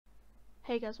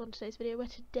Hey guys, on today's video, where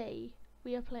today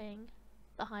we are playing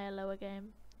the higher lower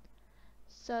game.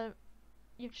 So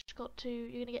you've just got to,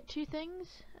 you're gonna get two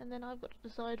things, and then I've got to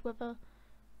decide whether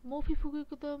more people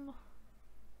Google them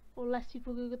or less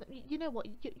people Google them. You know what?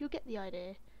 You'll get the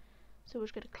idea. So we'll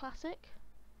just go to classic.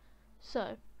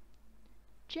 So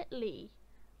Jet Li,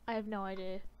 I have no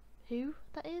idea who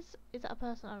that is. Is that a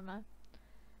person? I don't know.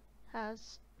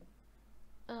 Has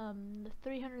the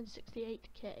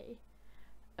 368k.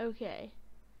 Okay.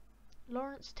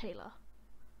 Lawrence Taylor.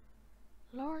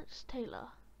 Lower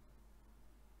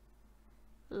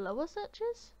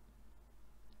searches?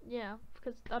 Yeah,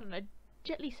 because I don't know.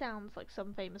 Jet Li sounds like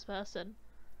some famous person.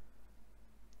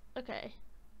 Okay.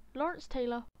 Lawrence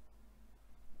Taylor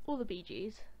or the Bee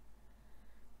Gees.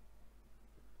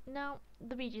 Now,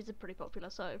 the Bee Gees are pretty popular,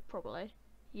 so probably.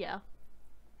 Yeah.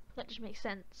 That just makes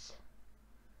sense.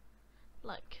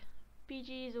 Like, Bee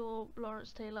Gees or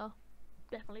Lawrence Taylor.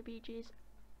 Definitely Bee Gees.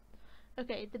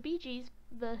 Okay, the Bee Gees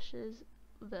versus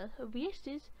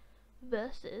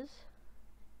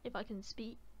if I can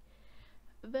speak,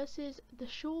 versus the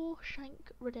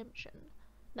Shawshank Redemption.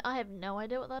 Now, I have no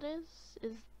idea what that is.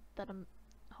 Is that a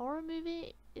horror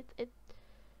movie?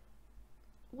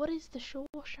 What is the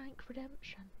Shawshank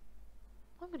Redemption?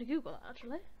 I'm gonna Google that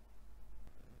actually.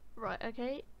 Right,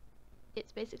 okay.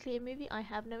 It's basically a movie I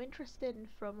have no interest in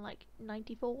from like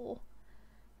 '94.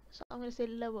 So I'm gonna say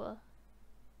lower.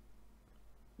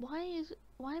 Why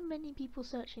are many people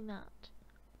searching that?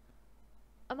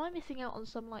 Am I missing out on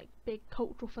some like big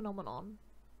cultural phenomenon?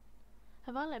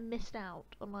 Have I like missed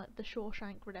out on like the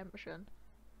Shawshank Redemption?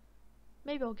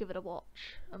 Maybe I'll give it a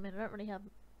watch. I mean, I don't really have,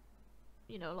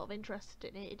 you know, a lot of interest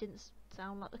in it. It didn't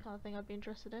sound like the kind of thing I'd be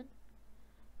interested in.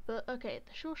 But okay,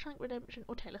 the Shawshank Redemption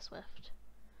or Taylor Swift.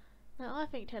 Now I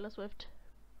think Taylor Swift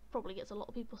probably gets a lot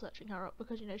of people searching her up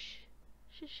because, you know,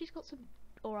 she's got some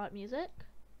alright music.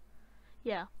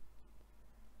 Yeah.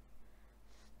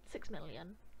 6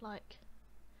 million. Like,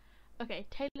 okay,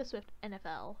 Taylor Swift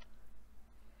NFL.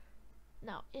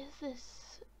 Now, is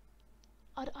this?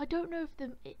 I don't know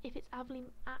if it's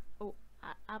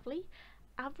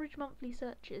average monthly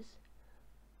searches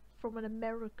from an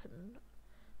American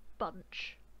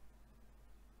bunch.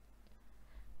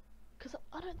 Because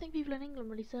I don't think people in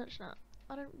England really search that.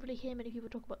 I don't really hear many people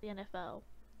talk about the NFL.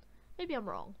 Maybe I'm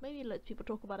wrong. Maybe loads of people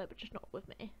talk about it, but just not with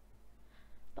me.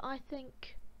 But I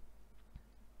think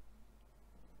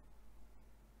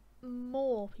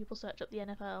more people search up the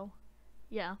NFL.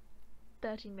 Yeah,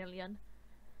 13 million.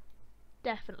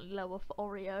 Definitely lower for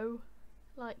Oreo.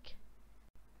 Like,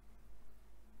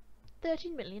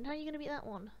 13 million? How are you going to beat that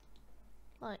one?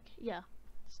 Like, yeah.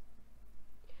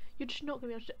 You're just not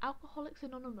going to be able to do Alcoholics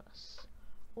Anonymous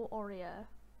or Oreo.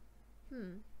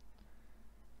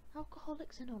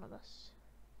 Alcoholics Anonymous.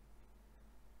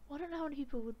 Well, I don't know how many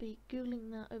people would be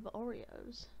googling that over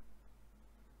Oreos.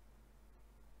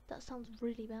 That sounds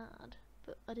really bad,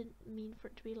 but I didn't mean for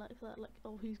it to be like that, like,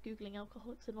 oh, who's googling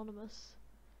Alcoholics Anonymous?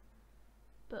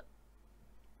 But,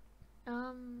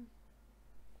 I'm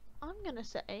gonna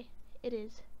say it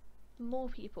is more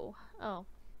people. Oh.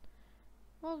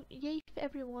 Well, yay for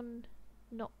everyone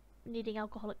not needing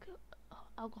Alcoholics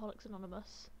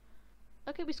Anonymous.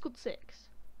 Okay, we scored 6.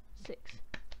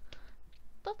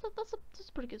 That's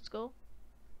a pretty good score.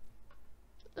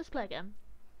 Let's play again.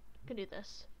 Can do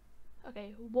this.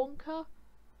 Okay, Wonka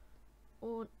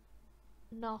or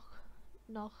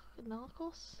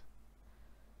Narcos?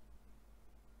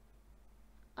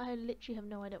 I literally have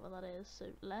no idea what that is,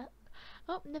 so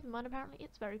oh, never mind, apparently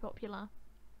it's very popular.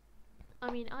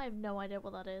 I mean, I have no idea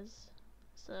what that is,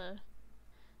 so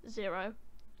 0.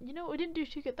 You know what, we didn't do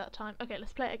too good that time. Okay,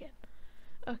 let's play it again.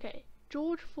 Okay,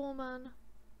 George Foreman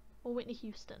or Whitney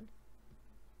Houston?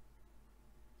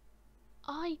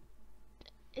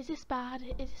 Is this bad?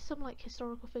 Is this some like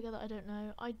historical figure that I don't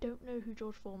know? I don't know who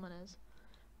George Foreman is.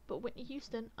 But Whitney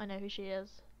Houston, I know who she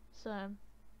is. So,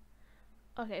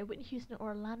 okay, Whitney Houston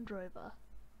or a Land Rover.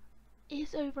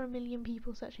 Is over 1 million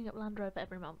people searching up Land Rover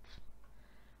every month?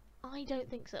 I don't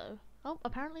think so. Oh,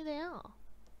 apparently they are.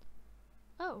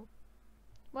 Oh.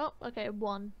 Well, okay,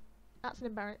 1. That's an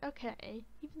embarrassment. Okay,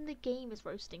 even the game is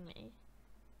roasting me.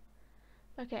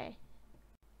 Okay.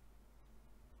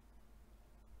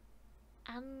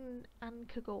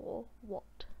 Ankagor,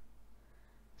 what?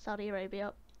 Saudi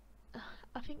Arabia.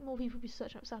 I think more people will be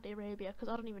searching up Saudi Arabia because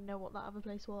I don't even know what that other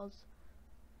place was.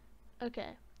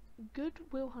 Okay. Good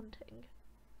Will Hunting.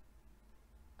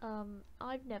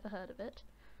 I've never heard of it.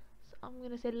 So I'm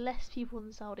gonna say less people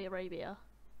than Saudi Arabia.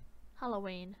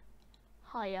 Halloween.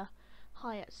 Higher.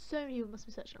 So many people must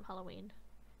be searching up Halloween.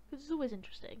 Because it's always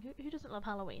interesting. Who doesn't love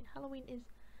Halloween? Halloween is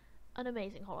an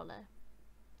amazing holiday.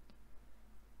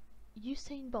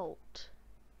 Usain Bolt.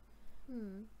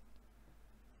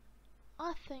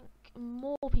 I think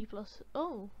more people are.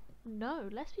 Oh no,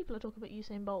 less people are talking about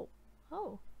Usain Bolt.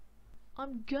 Oh,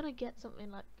 I'm gonna get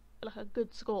something like a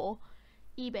good score,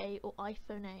 eBay or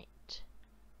iPhone 8.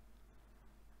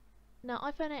 Now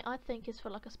iPhone 8 I think is for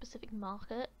like a specific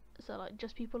market, so like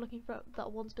just people looking for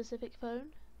that one specific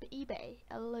phone. But eBay,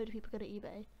 a load of people go to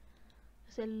eBay.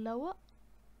 Say lower,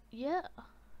 yeah.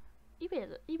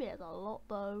 eBay has a lot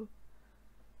though.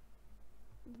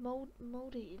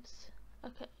 Maldives.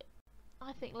 Okay,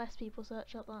 I think less people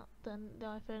search up that than the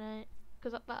iPhone 8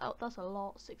 because that's a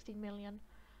lot. 16 million.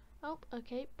 Oh,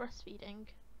 okay, breastfeeding.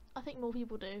 I think more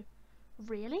people do.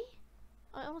 Really?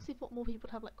 I honestly thought more people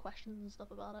would have like questions and stuff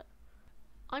about it.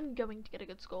 I'm going to get a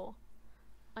good score.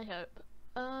 I hope.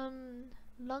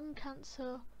 Lung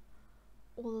cancer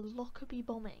or the Lockerbie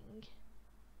bombing.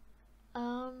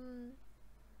 I'm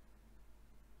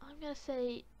gonna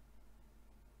say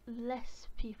less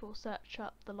people search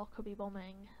up the Lockerbie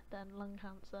bombing than lung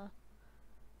cancer.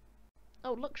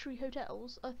 Oh, luxury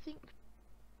hotels. I think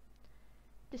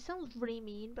this sounds really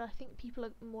mean, but I think people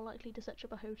are more likely to search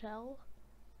up a hotel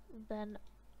than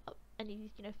any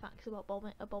facts about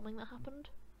a bombing that happened.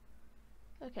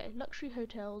 Okay, luxury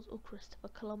hotels or Christopher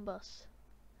Columbus.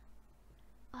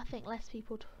 I think less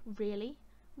people. Really?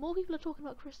 More people are talking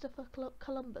about Christopher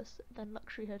Columbus than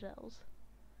luxury hotels.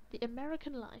 The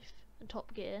American Life and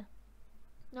Top Gear.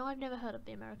 Now, I've never heard of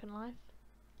The American Life,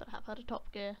 but I have heard of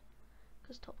Top Gear,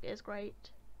 because Top Gear is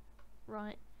great.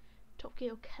 Right, Top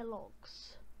Gear or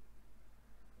Kellogg's.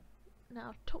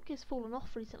 Now, Top Gear's fallen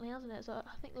off recently, hasn't it? So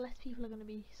I think less people are going to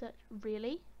be searching.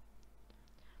 Really?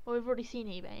 Well, we've already seen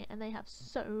eBay, and they have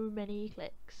so many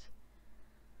clicks.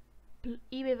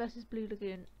 eBay versus Blue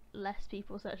Lagoon. Less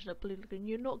people searching up Blue Lagoon.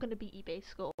 You're not going to beat eBay's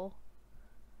score.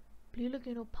 Blue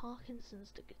Lagoon or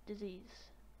Parkinson's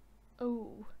disease.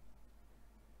 Oh.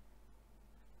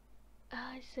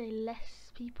 I say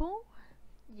less people?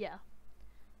 Yeah.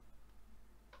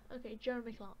 Okay,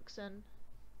 Jeremy Clarkson.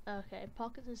 Okay,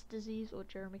 Parkinson's disease or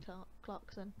Jeremy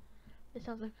Clarkson. This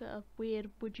sounds like a weird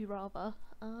would you rather.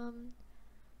 I'm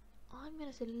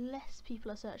gonna say less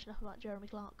people are searching up about Jeremy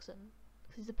Clarkson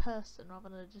because he's a person rather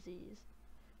than a disease.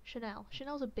 Chanel.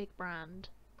 Chanel's a big brand.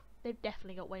 They've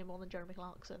definitely got way more than Jeremy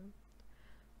Clarkson.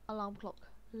 Alarm clock.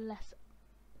 Less.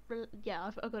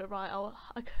 Yeah, I got it right.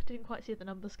 I didn't quite see the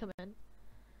numbers come in.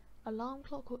 Alarm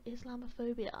clock or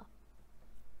Islamophobia?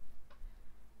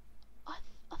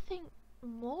 I think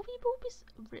more people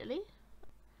would be. Really?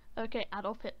 Okay,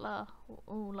 Adolf Hitler.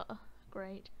 Oh,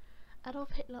 great.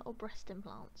 Adolf Hitler or breast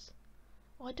implants?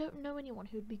 Well, I don't know anyone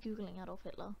who would be googling Adolf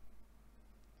Hitler.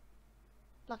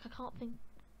 Like, I can't think,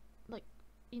 like,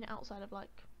 outside of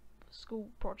like school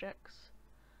projects.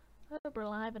 Oh,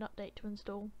 bro, I have an update to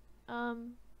install. So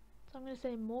I'm gonna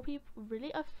say more people.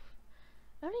 Really?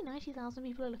 Only 90,000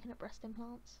 people are looking at breast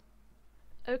implants.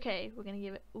 Okay, we're gonna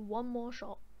give it one more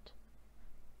shot.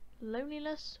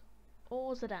 Loneliness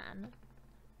or Zidane?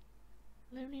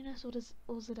 Loneliness or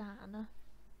Zidane?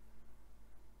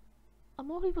 Are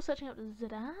more people searching up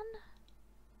Zidane?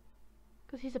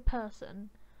 Because he's a person.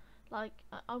 Like,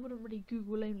 I wouldn't really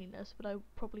Google loneliness, but I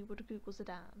probably would Google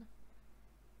Zidane.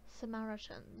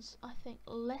 Samaritans. I think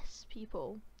less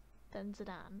people than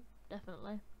Zidane,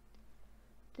 definitely.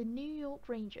 The New York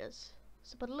Rangers.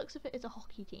 So by the looks of it, it's a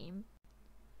hockey team.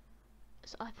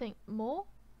 So I think more?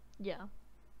 Yeah.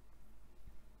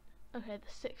 Okay,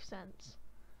 The Sixth Sense.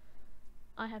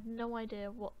 I have no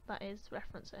idea what that is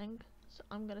referencing, so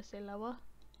I'm gonna say lower.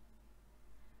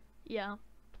 Yeah.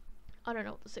 I don't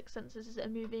know what The Sixth Sense is. Is it a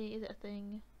movie? Is it a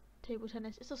thing? Table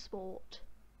tennis? It's a sport.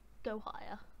 Go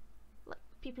higher. Like,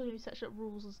 people are gonna be searching up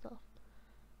rules and stuff.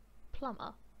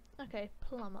 Plumber. Okay,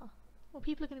 plumber. Well,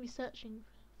 people are gonna be searching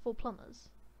for plumbers.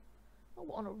 Oh,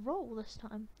 on a roll this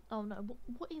time. Oh no,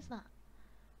 what is that?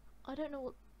 I don't know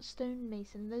what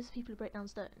stonemason, those people who break down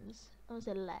stones. I would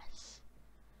say less.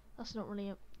 That's not really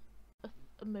a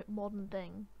modern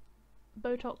thing.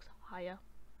 Botox, higher.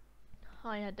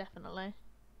 Higher, definitely.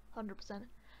 100%.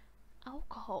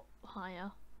 Alcohol,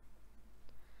 higher.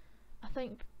 I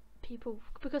think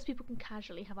because people can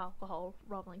casually have alcohol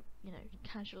rather than,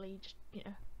 casually just,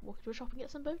 walk into a shop and get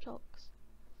some Botox.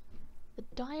 The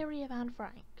Diary of Anne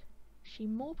Frank. She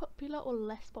more popular or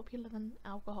less popular than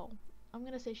alcohol? I'm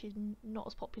gonna say she's not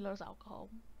as popular as alcohol.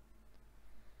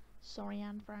 Sorry,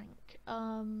 Anne Frank.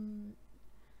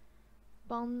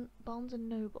 Barnes and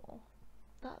Noble.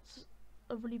 That's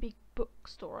a really big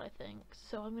bookstore, I think.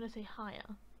 So I'm gonna say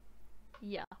higher.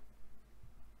 Yeah.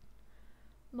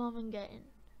 Marvin Gaye.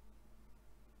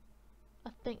 I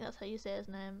think that's how you say his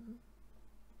name.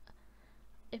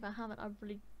 If I haven't, I've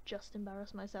really just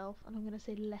embarrassed myself, and I'm going to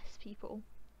say less people.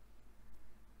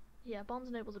 Yeah, Barnes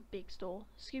 & Noble's a big store.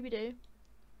 Scooby-Doo,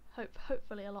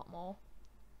 hopefully a lot more.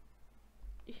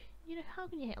 You know, how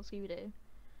can you hate on Scooby-Doo?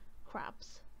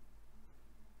 CRABS.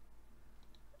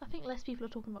 I think less people are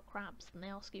talking about CRABS than they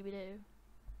are Scooby-Doo.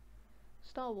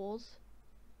 Star Wars.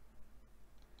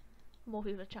 More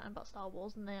people are chatting about Star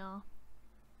Wars than they are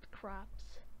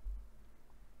CRABS.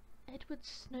 Edward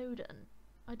Snowden.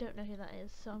 I don't know who that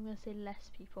is, so I'm going to say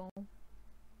less people.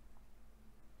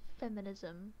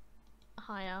 Feminism.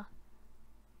 Higher.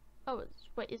 Oh,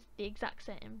 wait, it's the exact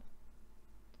same.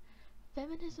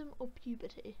 Feminism or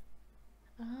puberty?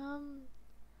 I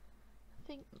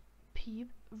think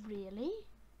really?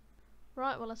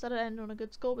 Right, well I said I'd end on a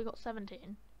good score. We got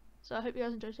 17. So I hope you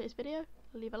guys enjoyed today's video.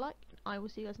 Leave a like, and I will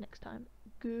see you guys next time.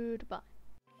 Goodbye.